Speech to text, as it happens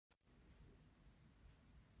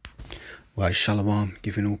Right, Shalom,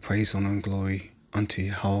 giving all praise, honor, and glory unto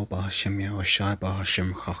Yahweh, Bahashem, Yahushai,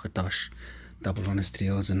 Bahashem, Chakadash. Double honors to the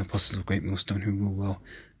elders and apostles of Great Millstone who rule well.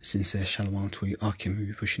 A sincere Shalom to you, Akim, who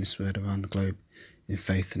be pushing this word around the globe in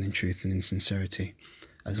faith and in truth and in sincerity.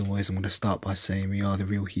 As always, I'm going to start by saying we are the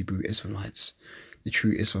real Hebrew Israelites. The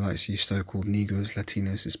true Israelites, you so-called Negroes,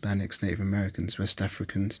 Latinos, Hispanics, Native Americans, West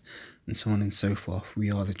Africans, and so on and so forth.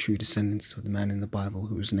 We are the true descendants of the man in the Bible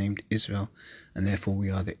who was named Israel, and therefore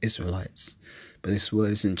we are the Israelites. But this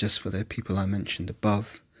word isn't just for the people I mentioned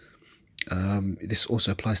above. This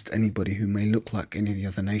also applies to anybody who may look like any of the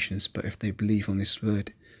other nations, but if they believe on this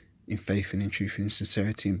word in faith and in truth and in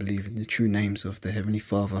sincerity, and believe in the true names of the Heavenly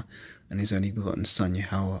Father and His only begotten Son,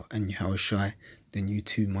 Yahweh and Yahushai, then you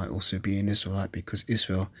too might also be an Israelite, because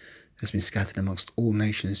Israel has been scattered amongst all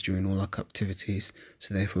nations during all our captivities,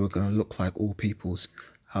 so therefore we're going to look like all peoples.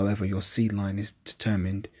 However, your seed line is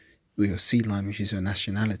determined, or your seed line, which is your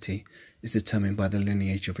nationality, is determined by the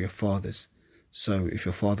lineage of your fathers. So if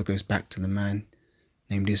your father goes back to the man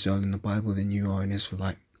named Israel in the Bible, then you are an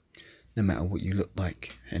Israelite, no matter what you look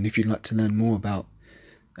like. And if you'd like to learn more about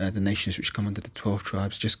the nations which come under the 12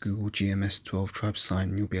 tribes, just Google GMS 12 tribes sign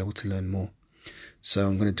and you'll be able to learn more. So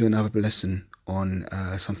I'm going to do another lesson on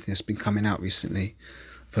something that's been coming out recently.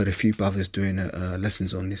 I've heard a few brothers doing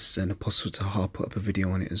lessons on this, and Apostle Tahar put up a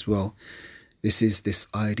video on it as well. This is this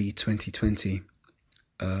ID2020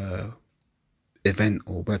 event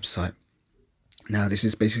or website. Now this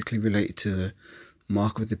is basically related to the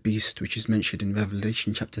mark of the beast, which is mentioned in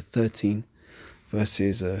Revelation chapter 13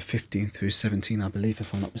 verses 15 through 17, I believe,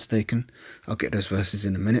 if I'm not mistaken. I'll get those verses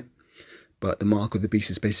in a minute. But the mark of the beast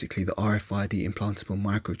is basically the RFID implantable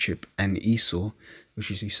microchip, and Esau, which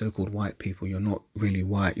is the so-called white people. You're not really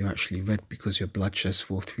white, you're actually red because your blood sheds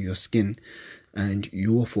forth through your skin, and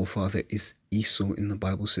your forefather is Esau in the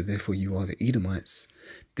Bible, so therefore you are the Edomites.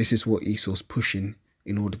 This is what Esau's pushing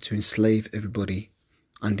in order to enslave everybody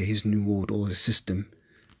under his new world order system.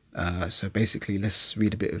 So basically, let's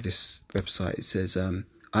read a bit of this website. It says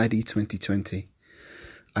ID2020.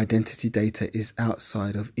 Identity data is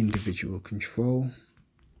outside of individual control.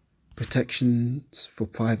 Protections for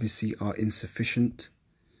privacy are insufficient.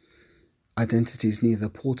 Identity is neither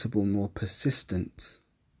portable nor persistent.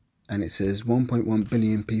 And it says 1.1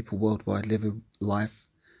 billion people worldwide live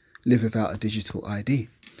without a digital ID.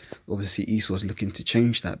 Obviously, Esau's looking to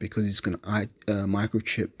change that because he's going to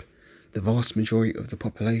microchip the vast majority of the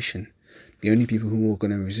population. The only people who are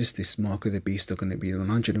going to resist this mark of the beast are going to be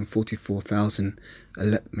 144,000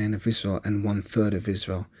 elect men of Israel and 1/3 of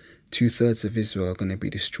Israel. 2/3 of Israel are going to be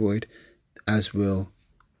destroyed, as will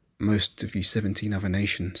most of you 17 other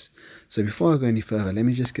nations. So before I go any further, let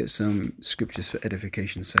me just get some scriptures for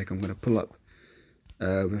edification's sake. I'm going to pull up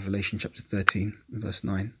Revelation chapter 13, verse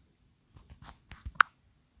 9.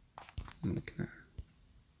 I'm looking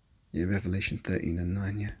at Revelation 13 and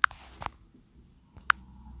 9, yeah.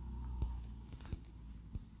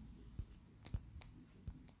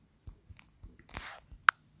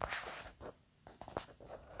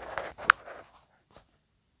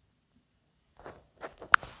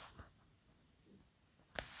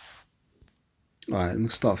 Alright, let me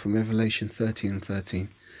start from Revelation 13 and 13.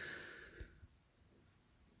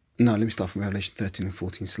 No, let me start from Revelation 13 and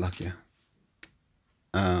 14, Slakia.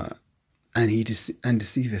 And he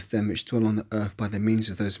deceiveth them which dwell on the earth by the means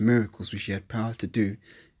of those miracles which he had power to do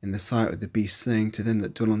in the sight of the beast, saying to them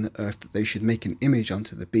that dwell on the earth that they should make an image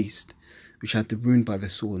unto the beast, which had the wound by the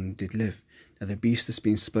sword and did live. Now the beast that's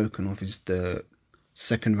been spoken of is the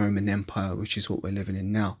Second Roman Empire, which is what we're living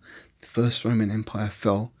in now. The First Roman Empire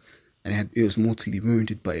fell, and it was mortally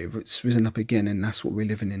wounded, but it's risen up again, and that's what we're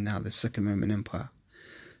living in now, the Second Roman Empire.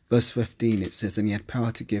 Verse 15, it says, and he had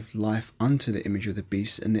power to give life unto the image of the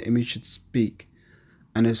beast, and the image should speak,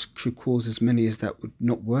 and it should cause as many as that would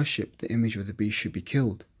not worship the image of the beast should be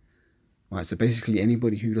killed. Right, so basically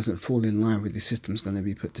anybody who doesn't fall in line with the system is going to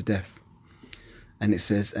be put to death. And it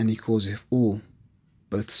says, and he causeth all,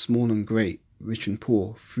 both small and great, rich and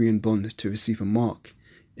poor, free and bond, to receive a mark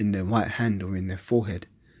in their right hand or in their forehead,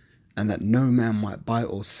 and that no man might buy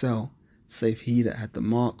or sell, save he that had the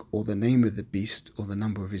mark, or the name of the beast, or the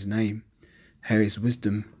number of his name. Here is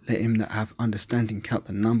wisdom. Let him that have understanding count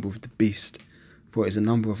the number of the beast, for it is a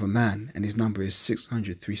number of a man, and his number is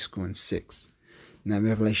 666. Now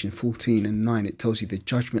Revelation 14 and 9, it tells you the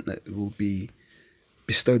judgment that will be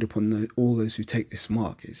bestowed upon all those who take this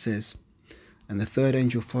mark. It says, and the third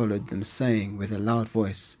angel followed them, saying with a loud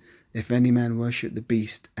voice, if any man worship the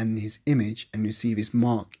beast and his image, and receive his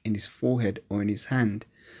mark in his forehead or in his hand,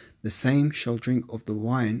 the same shall drink of the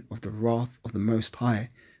wine of the wrath of the Most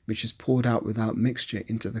High, which is poured out without mixture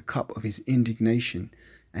into the cup of his indignation,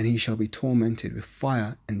 and he shall be tormented with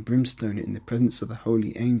fire and brimstone in the presence of the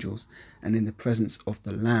holy angels and in the presence of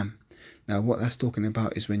the Lamb. Now what that's talking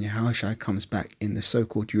about is when Yahushua comes back in the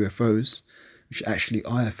so-called UFOs, which are actually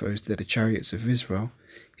IFOs, they're the chariots of Israel,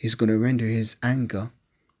 he's going to render his anger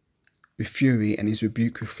with fury and his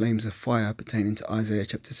rebuke with flames of fire, pertaining to Isaiah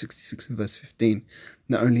chapter 66 and verse 15.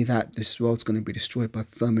 Not only that, this world's going to be destroyed by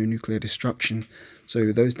thermonuclear destruction.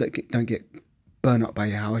 So those that don't get burnt up by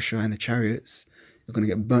Yahushua and the chariots are going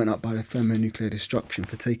to get burnt up by the thermonuclear destruction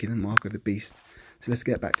for taking the mark of the beast. So let's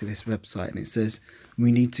get back to this website, and it says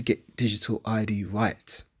we need to get digital ID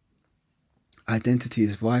right. Identity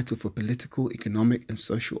is vital for political, economic and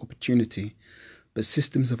social opportunity, but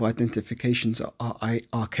systems of identifications are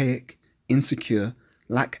archaic, insecure,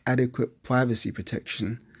 lack adequate privacy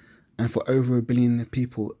protection, and for over 1 billion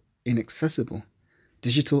people, inaccessible.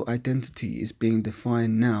 Digital identity is being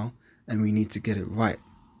defined now, and we need to get it right.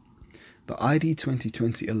 The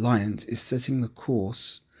ID2020 Alliance is setting the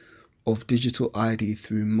course of digital ID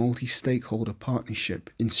through multi-stakeholder partnership,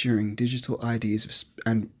 ensuring digital ID is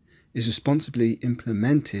responsibly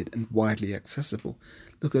implemented and widely accessible.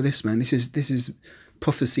 Look at this, man. This is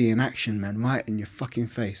prophecy in action, man, right in your fucking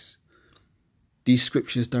face. These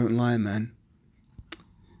scriptures don't lie, man.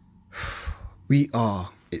 We are,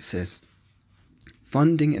 it says,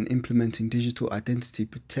 funding and implementing digital identity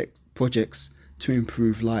projects to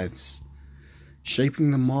improve lives, shaping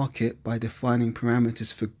the market by defining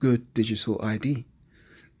parameters for good digital ID,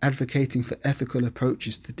 advocating for ethical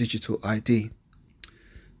approaches to digital ID.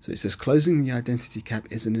 So it says closing the identity gap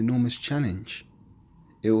is an enormous challenge.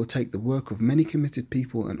 It will take the work of many committed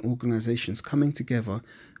people and organizations coming together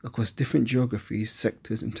across different geographies,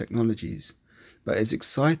 sectors and technologies. But it's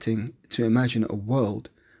exciting to imagine a world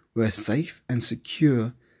where safe and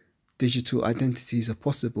secure digital identities are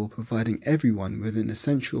possible, providing everyone with an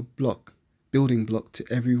essential building block to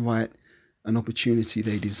every right and opportunity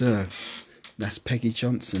they deserve. That's Peggy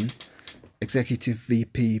Johnson, Executive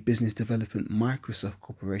VP Business Development, Microsoft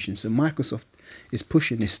Corporation. So Microsoft is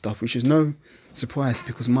pushing this stuff, which is no surprise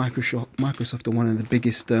because Microsoft are one of the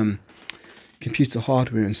biggest computer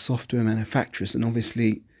hardware and software manufacturers, and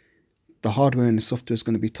obviously the hardware and the software is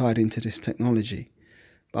going to be tied into this technology.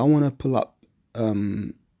 But I want to pull up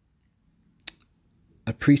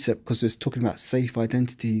a precept because it's talking about safe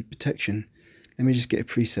identity protection. Let me just get a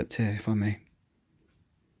precept here, if I may.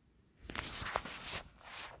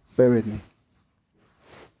 Bear with me.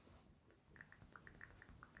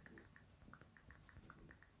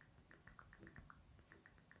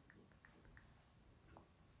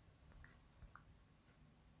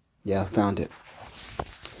 Yeah, I found it.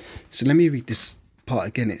 So let me read this part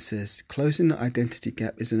again. It says, closing the identity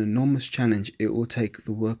gap is an enormous challenge. It will take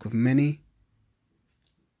the work of many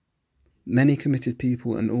committed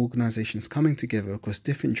people and organizations coming together across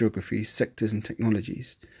different geographies, sectors and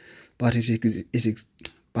technologies. But it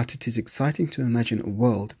is exciting to imagine a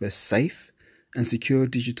world where safe and secure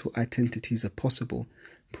digital identities are possible,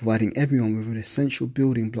 providing everyone with an essential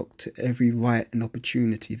building block to every right and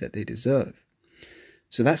opportunity that they deserve.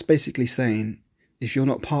 So that's basically saying, if you're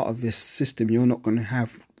not part of this system, you're not going to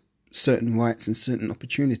have certain rights and certain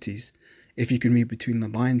opportunities, if you can read between the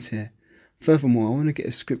lines here. Furthermore, I want to get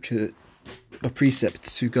a scripture, a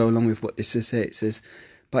precept to go along with what this says here. It says,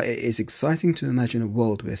 but it is exciting to imagine a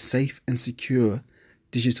world where safe and secure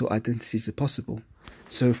digital identities are possible.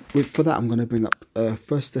 So for that, I'm going to bring up 1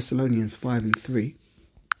 Thessalonians 5 and 3.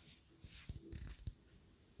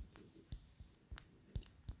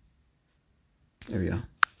 There we are.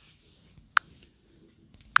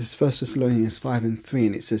 This is 1 Thessalonians 5 and 3,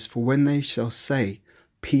 and it says, for when they shall say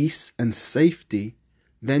peace and safety,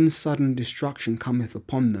 then sudden destruction cometh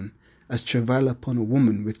upon them, as travail upon a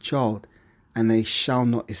woman with child, and they shall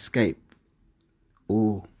not escape.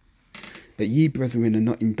 Oh, but ye, brethren, are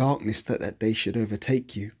not in darkness, that day should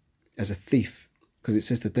overtake you as a thief. Because it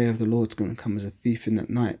says the day of the Lord's going to come as a thief in that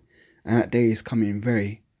night. And that day is coming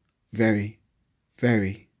very, very,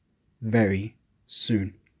 very, very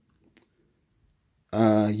soon.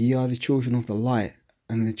 Ye are the children of the light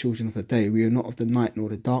and the children of the day. We are not of the night nor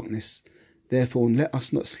the darkness. Therefore, let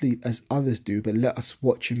us not sleep as others do, but let us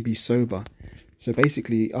watch and be sober. So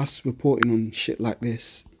basically, us reporting on shit like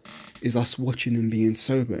this is us watching and being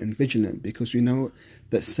sober and vigilant, because we know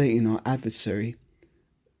that Satan, our adversary,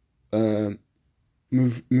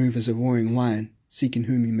 move as a roaring lion, seeking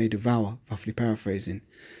whom he may devour, roughly paraphrasing.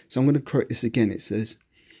 So I'm going to quote this again. It says,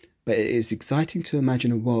 but it is exciting to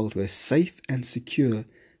imagine a world where safe and secure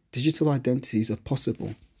digital identities are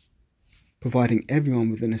possible, providing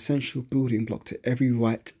everyone with an essential building block to every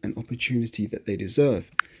right and opportunity that they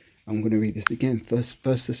deserve. I'm going to read this again. First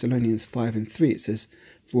Thessalonians 5:3. It says,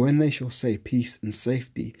 "For when they shall say peace and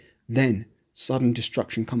safety, then sudden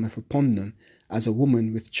destruction cometh upon them, as a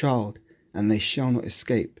woman with child, and they shall not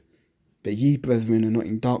escape. But ye, brethren, are not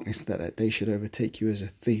in darkness, that day should overtake you as a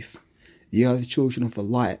thief. Ye are the children of the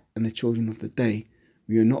light and the children of the day.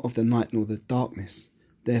 We are not of the night nor the darkness.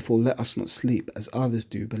 Therefore let us not sleep as others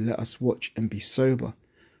do, but let us watch and be sober.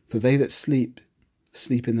 For they that sleep,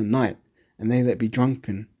 sleep in the night, and they that be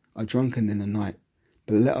drunken are drunken in the night.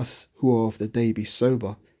 But let us who are of the day be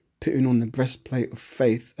sober, putting on the breastplate of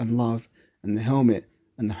faith and love, and the helmet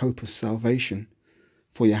and the hope of salvation.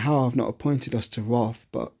 For Yahweh hath not appointed us to wrath,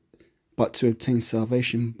 but to obtain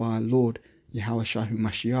salvation by our Lord Yahweh Shahu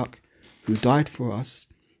Mashiach, who died for us,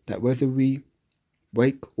 that whether we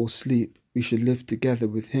wake or sleep, we should live together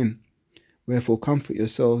with him. Wherefore comfort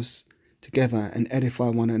yourselves together and edify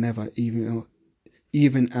one another,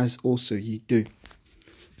 even as also ye do."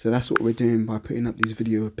 So that's what we're doing by putting up these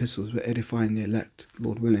video epistles. We're edifying the elect,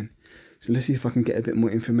 Lord willing. So let's see if I can get a bit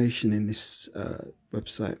more information in this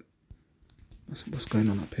website. What's going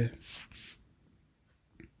on up here?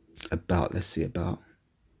 Let's see, about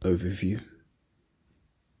overview.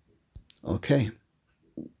 Okay.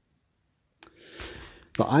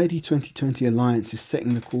 The ID 2020 Alliance is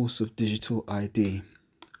setting the course of digital ID.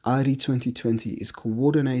 ID 2020 is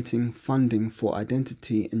coordinating funding for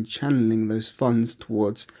identity and channeling those funds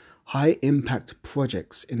towards high-impact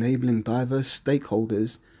projects, enabling diverse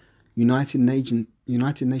stakeholders, United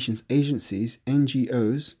Nations agencies,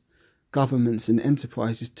 NGOs, governments and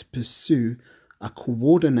enterprises to pursue a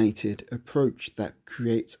coordinated approach that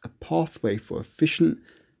creates a pathway for efficient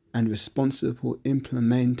and responsible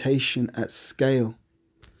implementation at scale.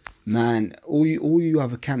 Man, all you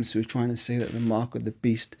other camps who are trying to say that the mark of the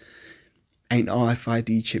beast ain't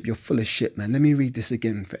RFID chip, you're full of shit, man. Let me read this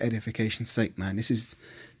again for edification's sake, man. This is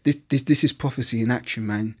prophecy in action,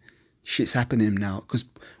 man. Shit's happening now. Because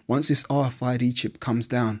once this RFID chip comes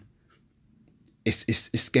down,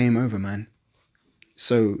 it's game over, man.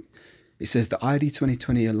 So it says the ID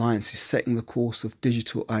 2020 Alliance is setting the course of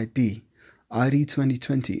digital ID. ID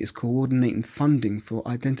 2020 is coordinating funding for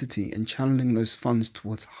identity and channeling those funds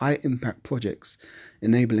towards high-impact projects,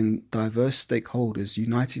 enabling diverse stakeholders,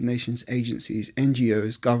 United Nations agencies,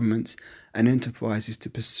 NGOs, governments, and enterprises to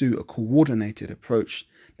pursue a coordinated approach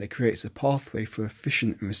that creates a pathway for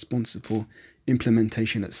efficient and responsible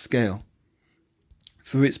implementation at scale.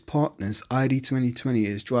 Through its partners, ID 2020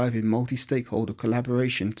 is driving multi-stakeholder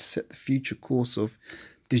collaboration to set the future course of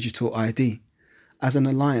digital ID. As an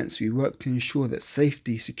alliance, we work to ensure that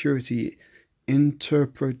safety, security,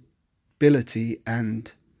 interpretability,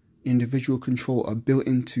 and individual control are built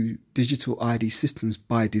into digital ID systems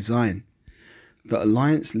by design. The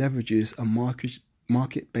alliance leverages a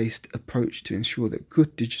market-based approach to ensure that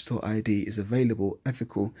good digital ID is available,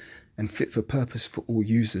 ethical, and fit for purpose for all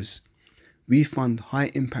users. We fund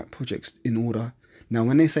high-impact projects in order. Now,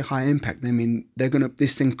 when they say high impact, they mean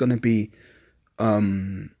this thing's gonna be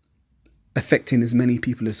affecting as many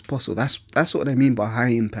people as possible. That's what they mean by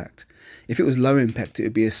high impact. If it was low impact, it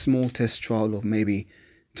would be a small test trial of maybe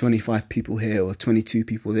 25 people here or 22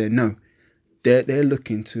 people there. No, they're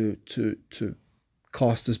looking to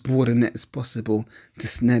cast as broad a net as possible to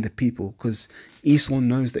snare the people, because Esau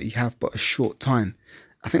knows that you have but a short time.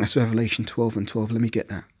 I think that's Revelation 12:12. Let me get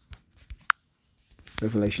that.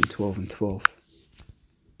 Revelation 12:12.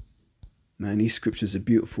 Man, these scriptures are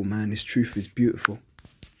beautiful, man. This truth is beautiful.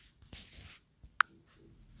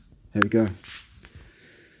 There we go.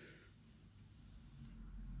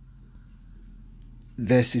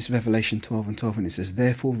 This is Revelation 12:12, and it says,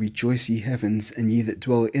 "Therefore rejoice, ye heavens, and ye that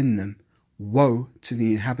dwell in them. Woe to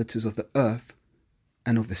the inhabitants of the earth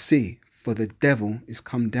and of the sea, for the devil is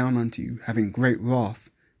come down unto you, having great wrath,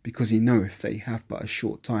 because he knoweth that he hath but a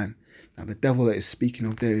short time." Now the devil that is speaking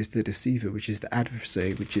of there is the deceiver, which is the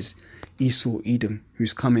adversary, which is Esau, Edom,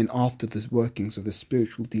 who's coming after the workings of the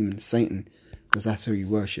spiritual demon Satan, because that's who he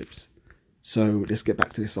worships. So let's get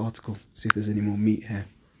back to this article, see if there's any more meat here.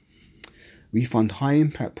 We fund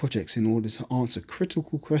high-impact projects in order to answer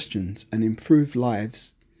critical questions and improve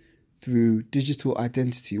lives through digital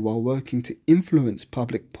identity while working to influence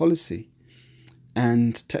public policy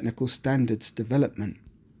and technical standards development.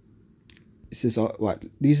 It says,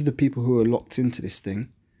 right, these are the people who are locked into this thing.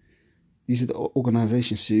 These are the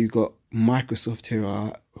organizations. So you've got Microsoft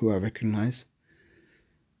here, who I recognize.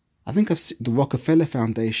 I think I've seen the Rockefeller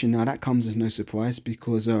Foundation. Now that comes as no surprise,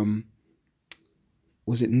 because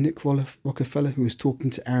was it Nick Rockefeller who was talking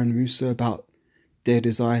to Aaron Russo about their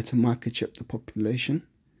desire to microchip the population?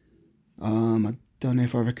 I don't know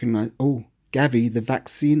if I recognize. Oh, Gavi, the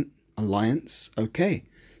Vaccine Alliance. Okay,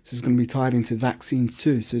 So it's going to be tied into vaccines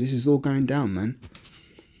too. So this is all going down, man.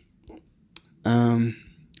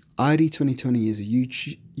 ID2020 is a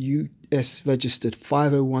US registered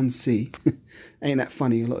 501c. Ain't that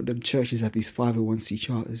funny? A lot of them churches have these 501c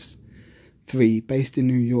charters. 3, based in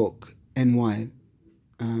New York, NY.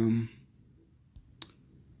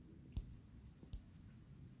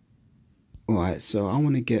 Alright, so I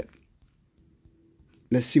want to get...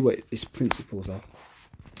 Let's see what its principles are.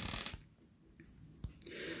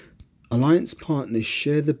 Alliance partners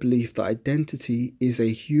share the belief that identity is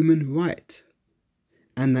a human right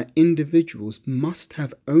and that individuals must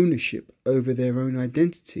have ownership over their own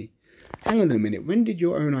identity. Hang on a minute, when did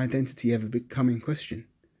your own identity ever become in question?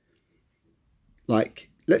 Like,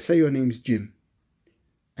 let's say your name's Jim,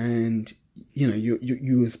 and you know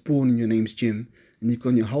you was born and your name's Jim, and you've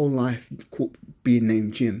gone your whole life being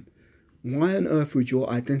named Jim. Why on earth would your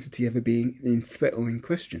identity ever be in threat or in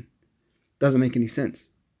question? Doesn't make any sense.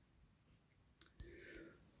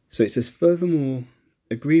 So it says, furthermore,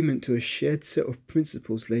 agreement to a shared set of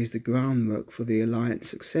principles lays the groundwork for the alliance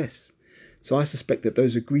success. So I suspect that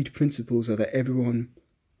those agreed principles are that everyone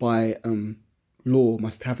by law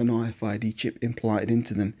must have an RFID chip implanted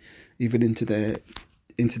into them, even into their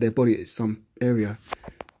body at some area,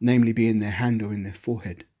 namely being their hand or in their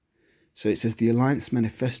forehead. So it says the Alliance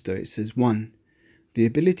Manifesto, it says 1, the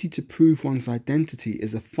ability to prove one's identity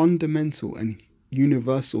is a fundamental and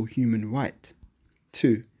universal human right.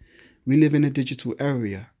 2, we live in a digital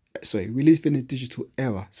era,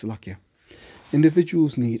 Salakia.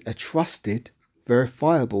 Individuals need a trusted,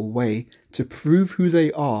 verifiable way to prove who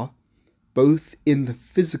they are, both in the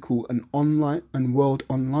physical and online and world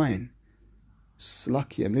online.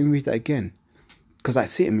 Salakia, let me read that again, because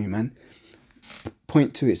that's hitting me, man.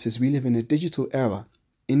 Point 2, it says we live in a digital era.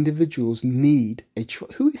 Individuals need a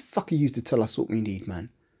who the fuck are you to tell us what we need, man?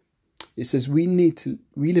 It says we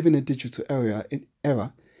live in a digital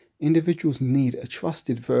era. Individuals need a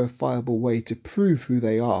trusted, verifiable way to prove who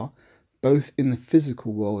they are, both in the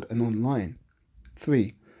physical world and online.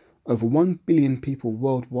 3, over 1 billion people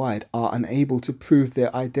worldwide are unable to prove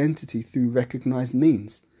their identity through recognized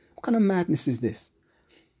means. What kind of madness is this?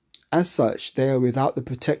 As such, they are without the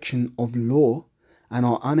protection of law and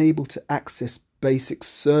are unable to access basic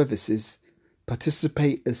services,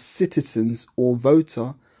 participate as citizens or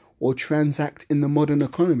voter, or transact in the modern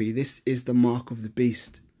economy. This is the mark of the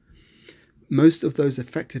beast. Most of those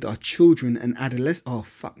affected are children and adolescents. Oh,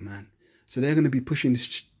 fuck, man. So they're going to be pushing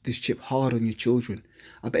this chip hard on your children.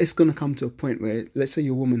 I bet it's going to come to a point where, let's say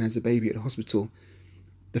your woman has a baby at the hospital.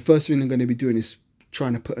 The first thing they're going to be doing is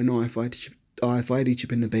trying to put an RFID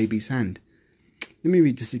chip in the baby's hand. Let me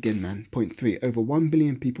read this again, man. Point 3. Over 1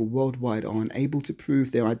 billion people worldwide are unable to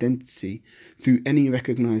prove their identity through any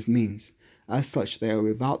recognized means. As such, they are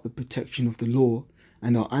without the protection of the law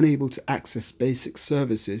and are unable to access basic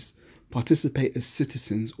services, participate as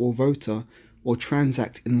citizens or voter, or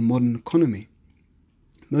transact in the modern economy.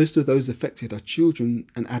 Most of those affected are children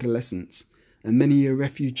and adolescents, and many are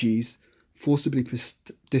refugees, forcibly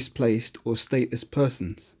displaced, or stateless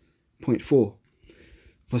persons. Point 4.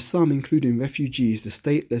 For some, including refugees, the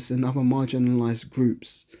stateless and other marginalised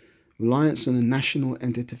groups, reliance on a national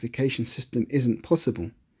identification system isn't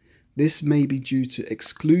possible. This may be due to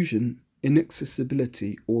exclusion,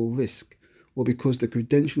 inaccessibility, or risk, or because the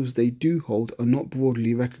credentials they do hold are not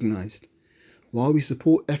broadly recognised. While we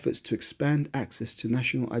support efforts to expand access to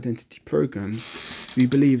national identity programs, we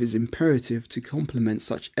believe it is imperative to complement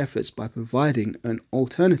such efforts by providing an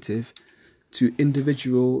alternative to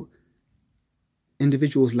individuals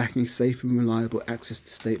lacking safe and reliable access to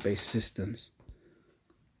state-based systems.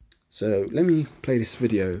 So let me play this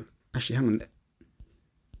video. Actually, hang on.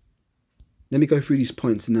 Let me go through these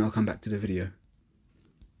points and then I'll come back to the video.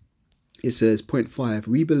 It says, point 5,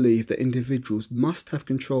 we believe that individuals must have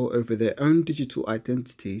control over their own digital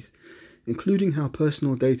identities, including how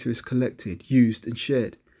personal data is collected, used and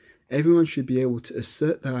shared. Everyone should be able to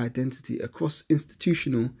assert their identity across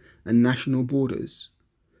institutional and national borders.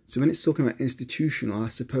 So when it's talking about institutional, I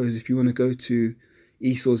suppose if you want to go to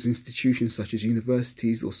ESOL's institutions such as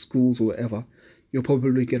universities or schools or whatever, you're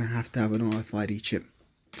probably going to have an RFID chip.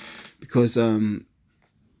 Because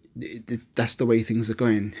that's the way things are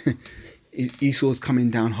going. ESOL's coming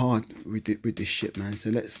down hard with this shit, man. So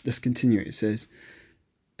let's continue. It says,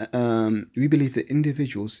 we believe that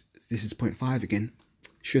individuals, this is point 5 again,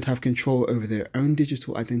 should have control over their own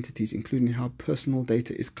digital identities, including how personal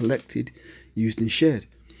data is collected, used and shared.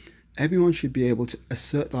 Everyone should be able to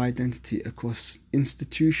assert their identity across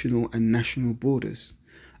institutional and national borders,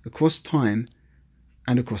 across time.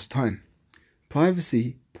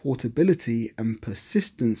 Privacy, portability and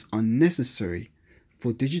persistence are necessary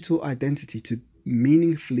for digital identity to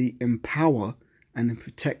meaningfully empower and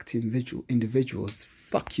protect individuals.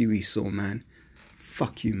 Fuck you, Esau, man.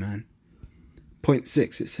 Fuck you, man. Point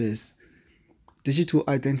 6, it says, digital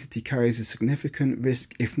identity carries a significant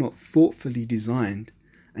risk if not thoughtfully designed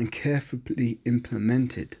and carefully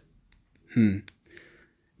implemented.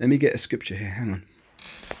 Let me get a scripture here. Hang on.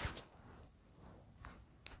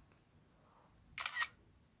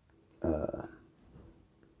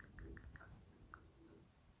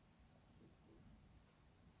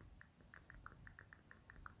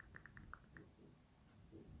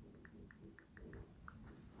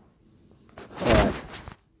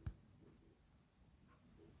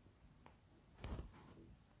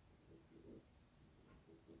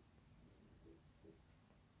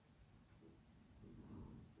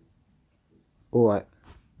 All right.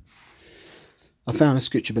 I found a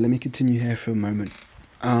scripture, but let me continue here for a moment.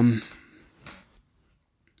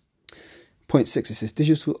 Point 6, it says,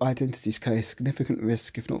 digital identities carry a significant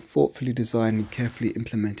risk if not thoughtfully designed and carefully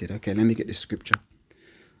implemented. Okay, let me get this scripture.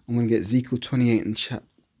 I'm going to get Ezekiel 28 and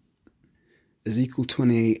Ezekiel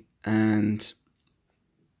 28 and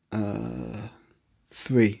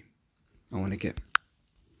 3. I want to get.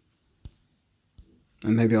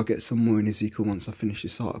 And maybe I'll get some more in Ezekiel once I finish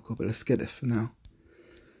this article, but let's get it for now.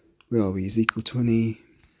 Where are we? Ezekiel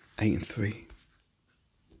 28 and 3.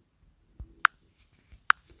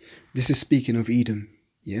 This is speaking of Edom,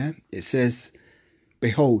 yeah? It says,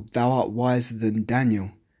 behold, thou art wiser than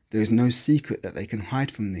Daniel. There is no secret that they can hide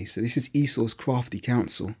from thee. So this is Esau's crafty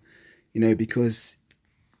counsel, because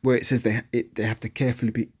where it says they have to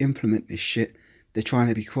carefully implement this shit, they're trying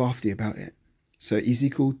to be crafty about it. So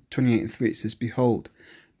Ezekiel 28 and 3, it says, behold,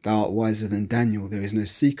 thou art wiser than Daniel. There is no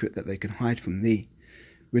secret that they can hide from thee.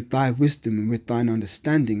 With thy wisdom and with thine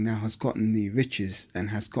understanding thou hast gotten thee riches, and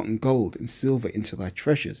hast gotten gold and silver into thy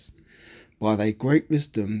treasures. By thy great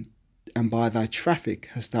wisdom and by thy traffic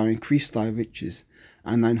hast thou increased thy riches,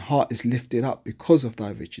 and thine heart is lifted up because of thy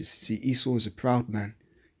riches. See, Esau is a proud man,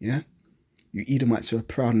 yeah? You Edomites are a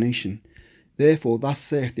proud nation. Therefore, thus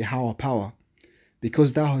saith Yahweh power,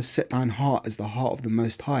 because thou hast set thine heart as the heart of the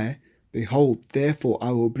Most High, behold, therefore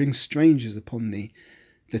I will bring strangers upon thee,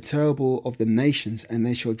 the terrible of the nations, and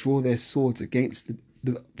they shall draw their swords against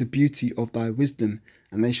the beauty of thy wisdom,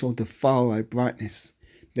 and they shall defile thy brightness.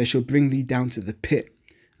 They shall bring thee down to the pit,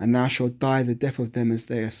 and thou shalt die the death of them as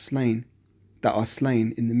they are slain, that are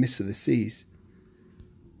slain in the midst of the seas.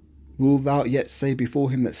 Wilt thou yet say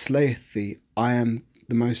before him that slayeth thee, I am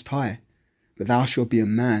the Most High? But thou shalt be a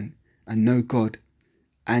man, and no God,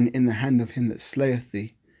 and in the hand of him that slayeth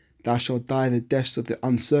thee. Thou shalt die the deaths of the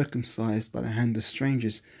uncircumcised by the hand of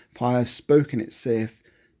strangers, for I have spoken it, saith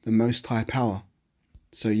the Most High power.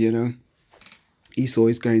 So, Esau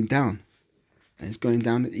is going down. And it's going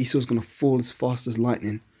down. Esau's going to fall as fast as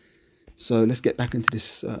lightning. So let's get back into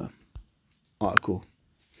this article.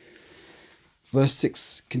 Verse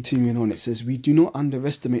 6, continuing on, it says, we do not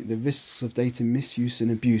underestimate the risks of data misuse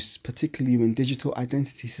and abuse, particularly when digital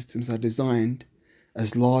identity systems are designed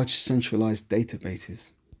as large centralized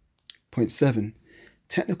databases. Point 7,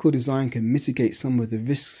 technical design can mitigate some of the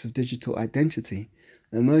risks of digital identity.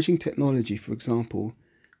 Emerging technology, for example,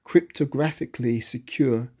 cryptographically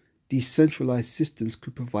secure, decentralized systems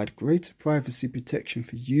could provide greater privacy protection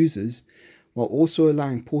for users while also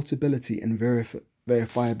allowing portability and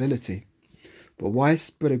verifiability. But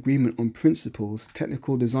widespread agreement on principles,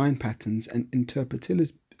 technical design patterns, and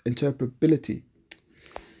interpretability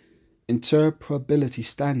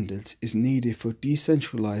standards is needed for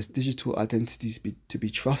decentralized digital identities to be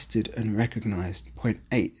trusted and recognized. Point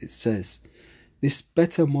 8, it says, this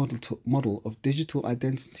better model of digital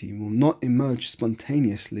identity will not emerge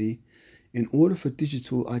spontaneously. In order for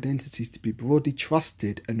digital identities to be broadly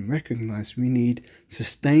trusted and recognized, we need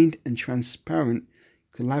sustained and transparent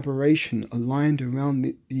collaboration aligned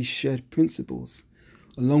around these shared principles,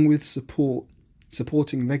 along with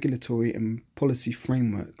supporting regulatory and policy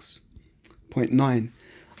frameworks. Point 9.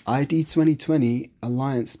 ID2020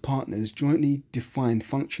 Alliance partners jointly define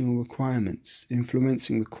functional requirements,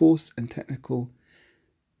 influencing the course and technical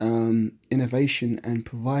innovation and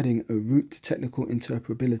providing a route to technical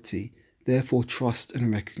interoperability, therefore trust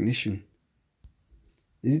and recognition.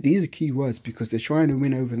 These are key words because they're trying to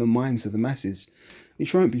win over the minds of the masses.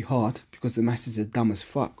 It won't be hard because the masses are dumb as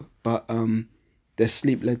fuck, but their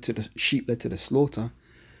sheep led to the slaughter.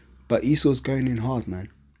 But Esau's going in hard, man.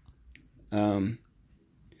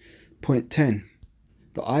 Point 10.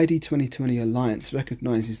 The ID2020 Alliance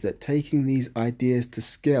recognizes that taking these ideas to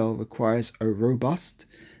scale requires a robust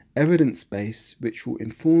evidence base which will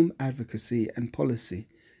inform advocacy and policy.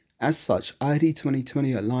 As such,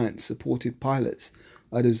 ID2020 Alliance supported pilots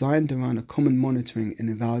are designed around a common monitoring and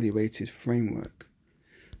evaluated framework.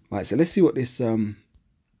 Right, so let's see what this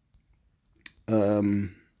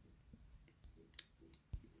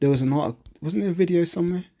there was an article, wasn't there a video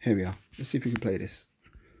somewhere? Here we are. Let's see if we can play this.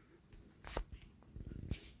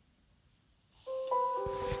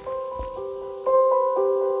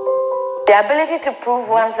 The ability to prove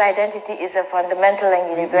one's identity is a fundamental and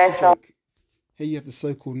universal. Here you have the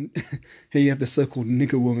so-called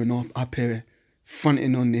nigger woman up here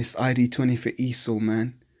fronting on this ID20 for Esau,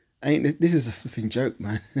 man. This is a flipping joke,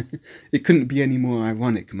 man. It couldn't be any more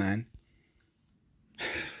ironic, man.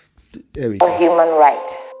 There we go. Human right.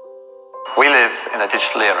 We live in a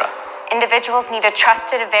digital era. Individuals need a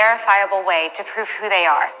trusted, verifiable way to prove who they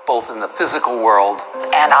are, both in the physical world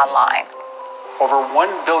and online. Over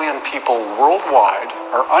 1 billion people worldwide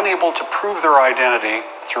are unable to prove their identity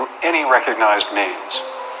through any recognized means.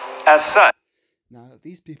 As such, now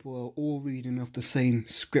these people are all reading off the same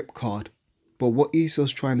script card, but what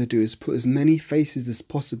Esau's trying to do is put as many faces as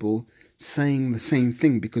possible saying the same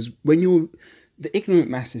thing, because when you're the ignorant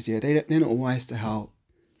masses here, they're not wise to how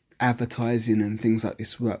advertising and things like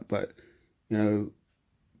this work. But you know,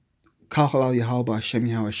 Kahal Yahweh Hashem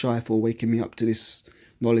Yahushai for waking me up to this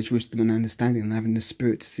knowledge, wisdom and understanding, and having the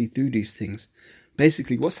spirit to see through these things.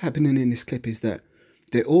 Basically, what's happening in this clip is that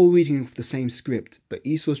they're all reading off the same script, but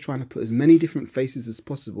Esau's trying to put as many different faces as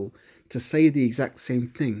possible to say the exact same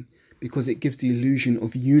thing, because it gives the illusion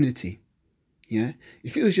of unity. Yeah,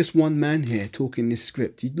 if it was just one man here talking this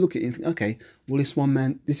script, you'd look at it and think, okay, well, this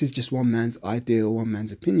is just one man's idea or one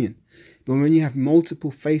man's opinion. But when you have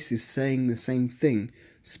multiple faces saying the same thing,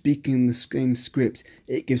 speaking the same script,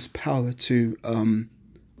 it gives power to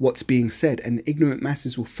what's being said, and the ignorant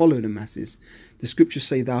masses will follow the masses. The scriptures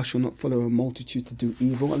say, thou shalt not follow a multitude to do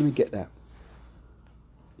evil. Let me get that.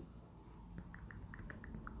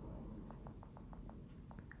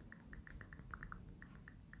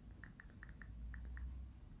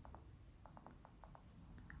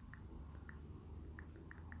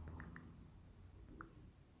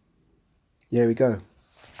 Here we go.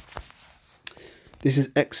 This is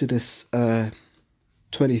Exodus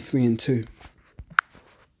 23:2.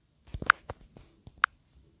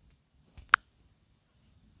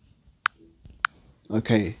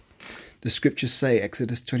 Okay, the scriptures say,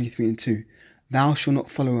 Exodus 23:2, thou shalt not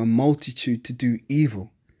follow a multitude to do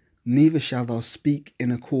evil, neither shalt thou speak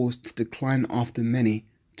in a cause to decline after many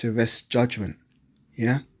to wrest judgment.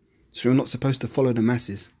 Yeah? So you're not supposed to follow the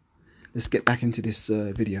masses. Let's get back into this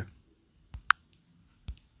video.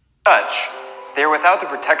 Such, they are without the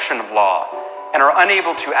protection of law and are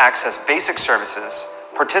unable to access basic services,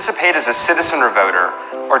 participate as a citizen or voter,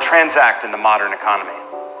 or transact in the modern economy.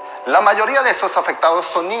 La mayoría de esos afectados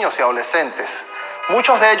son niños y adolescentes.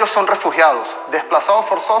 Muchos de ellos son refugiados, desplazados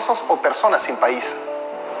forzosos o personas sin país.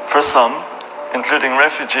 For some, including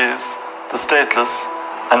refugees, the stateless,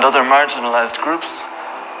 and other marginalized groups,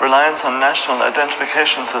 reliance on national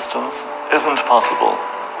identification systems isn't possible.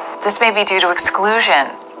 This may be due to exclusion,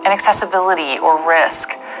 inaccessibility, or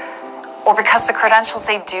risk, or because the credentials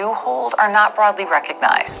they do hold are not broadly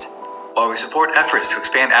recognized. While we support efforts to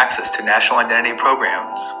expand access to national identity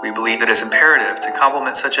programs, we believe it is imperative to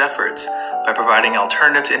complement such efforts by providing an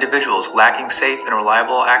alternative to individuals lacking safe and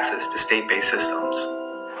reliable access to state-based systems.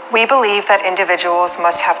 We believe that individuals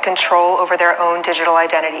must have control over their own digital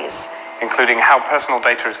identities, including how personal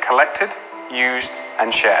data is collected, used,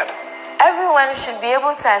 and shared. Everyone should be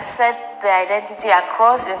able to assert their identity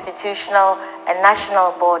across institutional and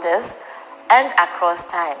national borders and across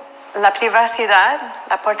time. La privacidad,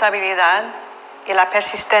 la portabilidad y la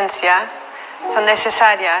persistencia son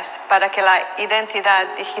necesarias para que la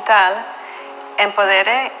identidad digital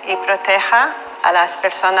empodere y proteja a las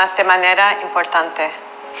personas de manera importante.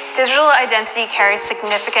 Digital identity carries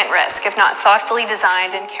significant risk if not thoughtfully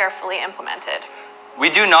designed and carefully implemented. We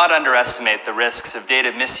do not underestimate the risks of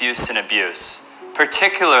data misuse and abuse,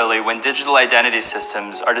 particularly when digital identity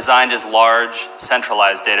systems are designed as large,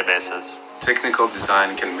 centralized databases. Technical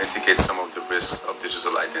design can mitigate some of the risks of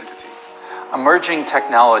digital identity. Emerging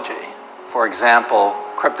technology, for example,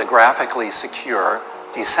 cryptographically secure,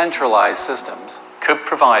 decentralized systems, could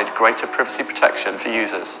provide greater privacy protection for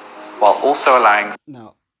users, while also allowing...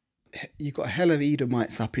 Now, you've got a hell of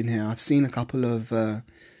Edomites up in here. I've seen a couple of,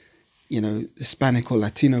 Hispanic or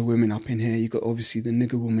Latino women up in here. You've got obviously the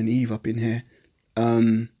nigger woman Eve up in here.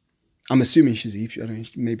 I'm assuming she's Eve. I don't know,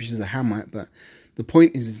 maybe she's a Hamite, but the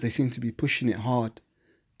point is they seem to be pushing it hard,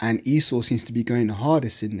 and Esau seems to be going the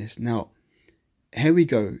hardest in this. Now, here we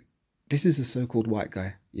go. This is a so-called white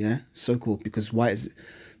guy, yeah? So-called, because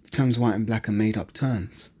the terms white and black are made up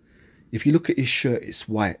terms. If you look at his shirt, it's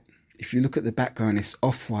white. if you look at the background, it's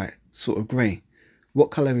off-white, sort of grey. What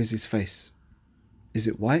colour is his face? Is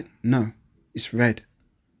it white? No, it's red.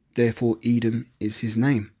 Therefore, Edom is his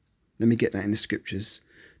name. Let me get that in the scriptures.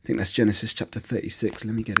 I think that's Genesis chapter 36.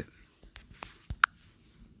 Let me get it.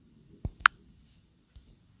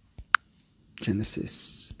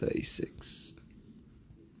 Genesis 36.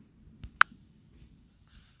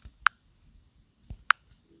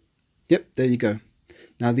 Yep, there you go.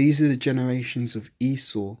 Now these are the generations of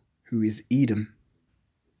Esau, who is Edom.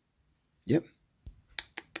 Yep.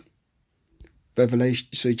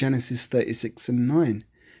 Genesis 36 and 9.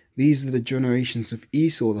 These are the generations of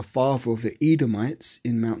Esau, the father of the Edomites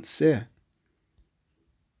in Mount Seir.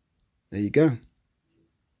 There you go.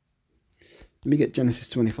 Let me get Genesis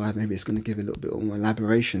 25. Maybe it's going to give a little bit more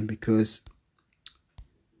elaboration, because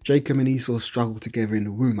Jacob and Esau struggled together in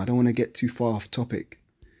the womb. I don't want to get too far off topic.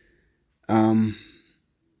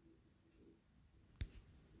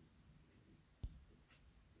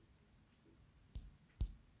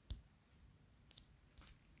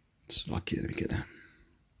 It's lucky. Let me get that.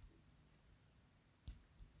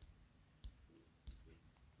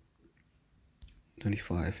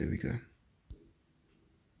 $25. Here we go.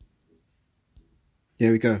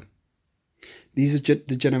 Here we go. These are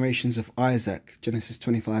the generations of Isaac. Genesis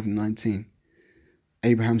 25 and 19.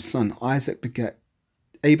 Abraham's son.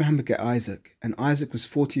 Abraham begat Isaac, and Isaac was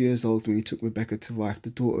 40 years old when he took Rebekah to wife, the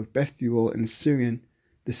daughter of Bethuel and the Syrian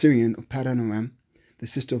of Paddan Aram, the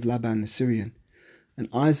sister of Laban the Syrian. And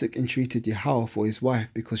Isaac entreated Yahweh for his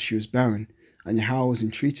wife, because she was barren, and Yahweh was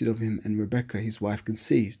entreated of him, and Rebekah his wife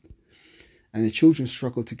conceived. And the children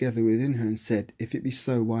struggled together within her, and said, If it be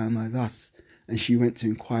so, why am I thus? And she went to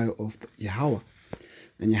inquire of Yahweh.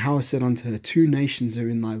 And Yahweh said unto her, 2 nations are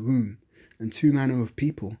in thy womb, and 2 manner of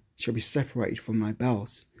people shall be separated from thy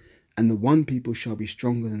bowels. And the one people shall be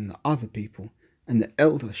stronger than the other people, and the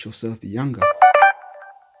elder shall serve the younger.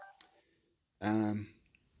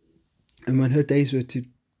 And when her days were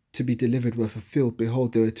to be delivered were fulfilled,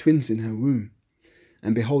 behold, there were twins in her womb.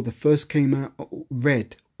 And behold, the first came out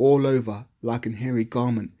red all over, like an hairy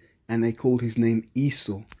garment, and they called his name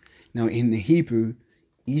Esau. Now in the Hebrew,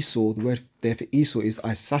 Esau, the word there for Esau is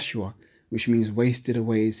Isashua, which means wasted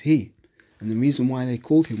away is he. And the reason why they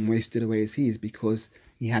called him wasted away as he is because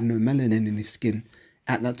he had no melanin in his skin.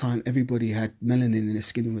 At that time, everybody had melanin in his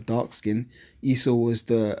skin and were dark skin. Esau was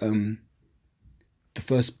the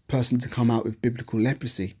first person to come out with biblical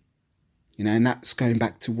leprosy. You know, and that's going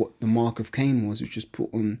back to what the mark of Cain was, which was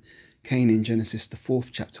put on Cain in Genesis, the 4th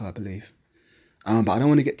chapter, I believe. But I don't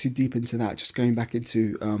want to get too deep into that. Just going back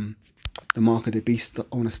into the mark of the beast,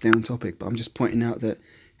 I want to stay on topic. But I'm just pointing out that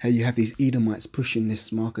how you have these Edomites pushing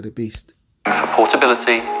this mark of the beast. For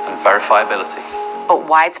portability and verifiability. But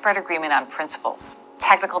widespread agreement on principles,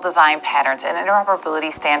 technical design patterns, and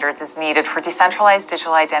interoperability standards is needed for decentralized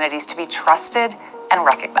digital identities to be trusted and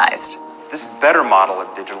recognized. This better model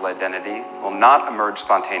of digital identity will not emerge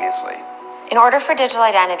spontaneously. In order for digital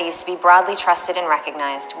identities to be broadly trusted and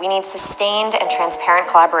recognized, we need sustained and transparent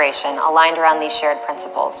collaboration aligned around these shared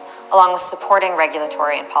principles, along with supporting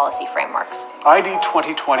regulatory and policy frameworks.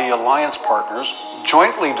 ID2020 alliance partners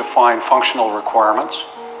jointly define functional requirements,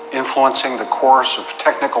 influencing the course of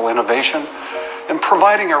technical innovation, and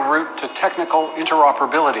providing a route to technical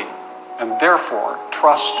interoperability, and therefore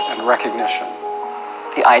trust and recognition.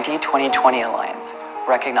 The ID2020 Alliance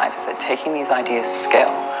recognizes that taking these ideas to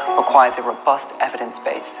scale requires a robust evidence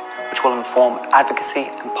base, which will inform advocacy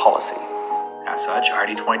and policy. As such,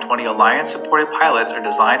 ID2020 Alliance-supported pilots are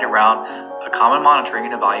designed around a common monitoring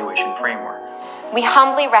and evaluation framework. We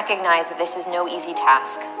humbly recognize that this is no easy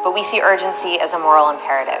task, but we see urgency as a moral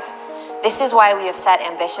imperative. This is why we have set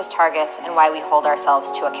ambitious targets and why we hold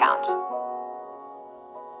ourselves to account.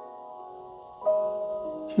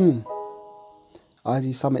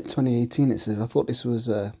 ID Summit 2018, it says. I thought this was,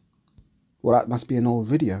 well, that must be an old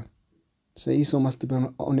video. So Esau must have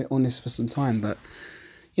been on this for some time, but,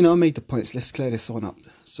 you know, I made the points. Let's clear this one up.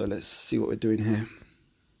 So let's see what we're doing here.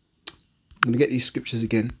 I'm going to get these scriptures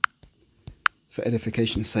again for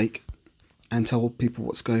edification's sake and tell people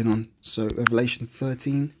what's going on. So Revelation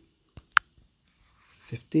 13,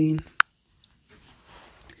 15.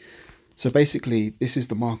 So basically, this is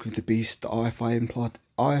the mark of the beast, the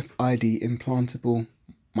RFID implantable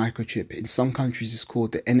microchip. In some countries, it's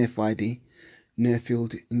called the NFID, Near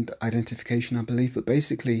Field Identification, I believe. But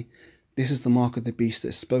basically, this is the mark of the beast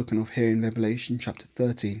that's spoken of here in Revelation chapter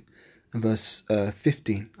 13 and verse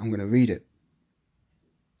 15. I'm going to read it.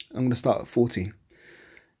 I'm going to start at 14.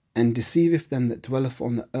 And deceiveth them that dwelleth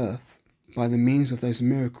on the earth by the means of those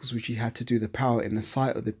miracles which he had to do the power in the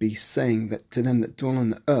sight of the beast, saying that to them that dwell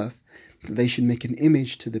on the earth, that they should make an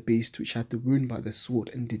image to the beast which had the wound by the sword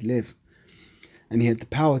and did live. And he had the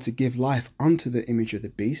power to give life unto the image of the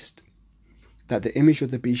beast, that the image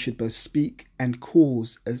of the beast should both speak and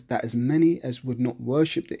cause as many as would not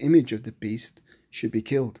worship the image of the beast should be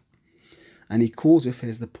killed. And he causeth,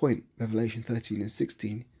 here's the point, Revelation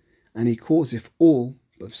 13:16, and he causeth all,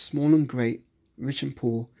 both small and great, rich and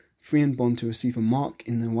poor, free and bond, to receive a mark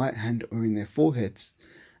in their right hand or in their foreheads,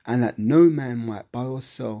 and that no man might buy or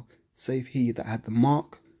sell, save he that had the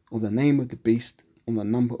mark or the name of the beast or the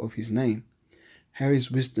number of his name. Here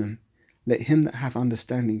is wisdom. Let him that hath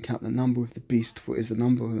understanding count the number of the beast, for it is the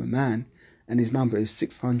number of a man, and his number is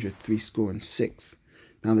 666.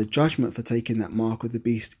 Now the judgment for taking that mark of the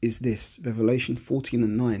beast is this, Revelation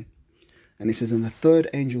 14:9. And it says, and the third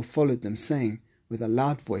angel followed them, saying with a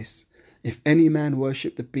loud voice, if any man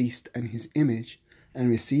worship the beast and his image, and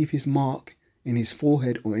receive his mark in his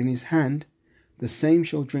forehead or in his hand, the same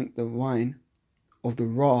shall drink the wine of the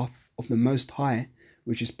wrath of the Most High,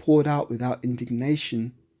 which is poured out without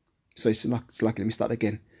indignation. So it's like let me start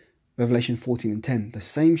again. Revelation 14:10. The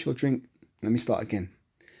same shall drink. Let me start again.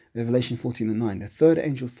 Revelation 14:9. The third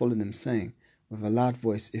angel followed them, saying with a loud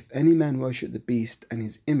voice, if any man worship the beast and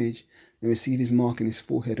his image, and receive his mark in his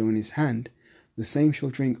forehead or in his hand, the same shall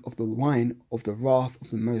drink of the wine of the wrath of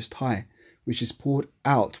the Most High, which is poured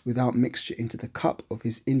out without mixture into the cup of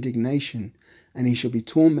his indignation, and he shall be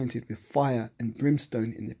tormented with fire and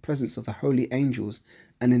brimstone in the presence of the holy angels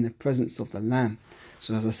and in the presence of the Lamb.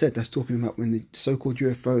 So as I said, that's talking about when the so-called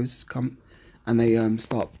UFOs come and they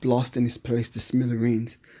start blasting this place to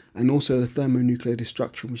smithereens, and also the thermonuclear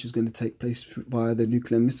destruction which is going to take place via the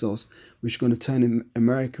nuclear missiles, which are going to turn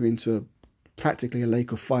America into practically a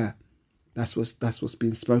lake of fire. That's what's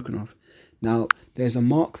being spoken of. Now, there's a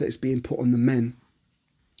mark that is being put on the men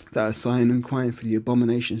that are sighing and crying for the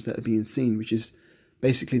abominations that are being seen, which is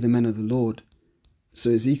basically the men of the Lord.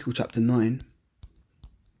 So Ezekiel chapter 9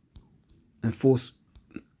 and 4,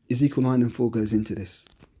 Ezekiel 9 and 4 goes into this.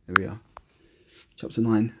 There we are. Chapter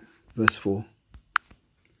 9, verse 4.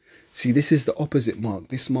 See, this is the opposite mark.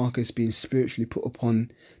 This mark is being spiritually put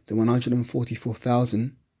upon the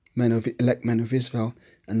 144,000 elect men of Israel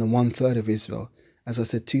and the 1/3 of Israel. As I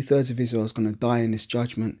said, 2/3 of Israel is going to die in this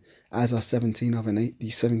judgment, as are 17 other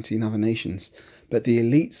nations. But the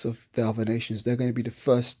elites of the other nations, they're going to be the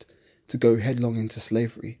first to go headlong into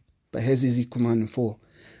slavery. But here's Ezekiel 9 and 4.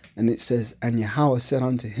 And it says, and Yahweh said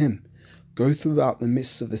unto him, go throughout the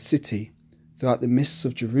midst of the city, throughout the midst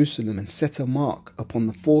of Jerusalem, and set a mark upon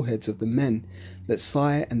the foreheads of the men that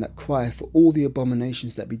sigh and that cry for all the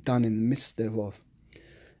abominations that be done in the midst thereof.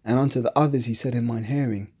 And unto the others he said in mine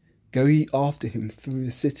hearing, go ye after him through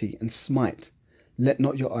the city, and smite. Let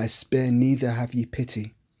not your eyes spare, neither have ye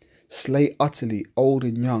pity. Slay utterly old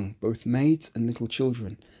and young, both maids and little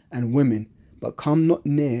children, and women, but come not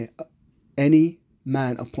near any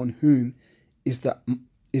man upon whom is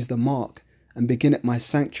the mark, and begin at my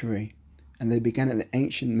sanctuary. And they began at the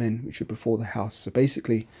ancient men which were before the house. So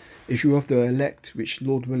basically, if you're of the elect, which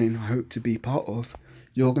Lord willing I hope to be part of,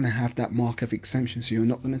 you're going to have that mark of exemption. So you're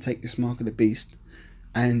not going to take this mark of the beast,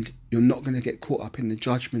 and you're not going to get caught up in the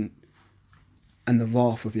judgment and the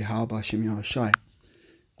wrath of Yahweh Hashem Yahushai.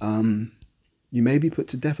 You may be put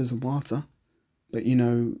to death as a martyr, but you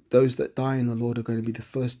know, those that die in the Lord are going to be the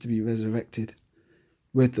first to be resurrected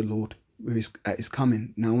with the Lord at his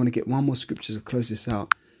coming. Now I want to get one more scripture to close this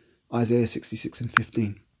out. Isaiah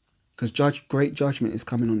 66:15. Because great judgment is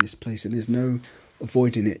coming on this place, and there's no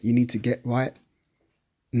avoiding it. You need to get right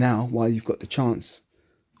now while you've got the chance,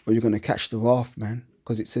 or you're going to catch the wrath, man.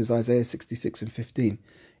 Because it says, Isaiah 66:15,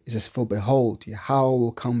 it says, for behold, Yahweh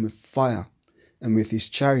will come with fire, and with his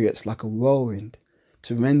chariots like a whirlwind,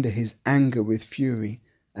 to render his anger with fury,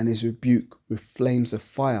 and his rebuke with flames of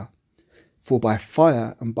fire. For by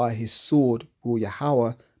fire and by his sword will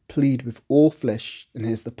Yahweh plead with all flesh, and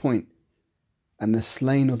here's the point, and the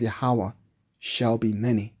slain of Yahweh shall be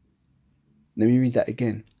many. Let me read that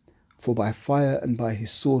again. For by fire and by his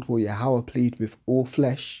sword will Yahweh plead with all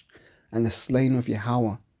flesh, and the slain of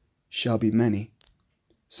Yahweh shall be many.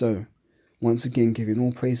 So, once again, giving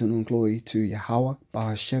all praise and all glory to Yahweh,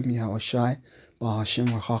 Bahashem Yahushai, Bahashem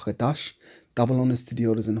Rachakadash, double honors to the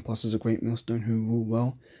elders and apostles of Great Millstone who rule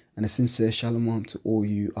well, and a sincere shalom to all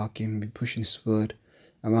you Akim be pushing this word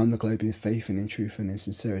around the globe in faith and in truth and in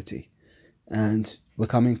sincerity. And we're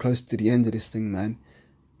coming close to the end of this thing, man.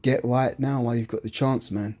 Get right now while you've got the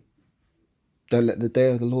chance, man. Don't let the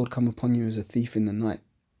day of the Lord come upon you as a thief in the night.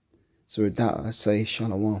 So with that, I say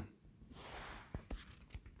shalom.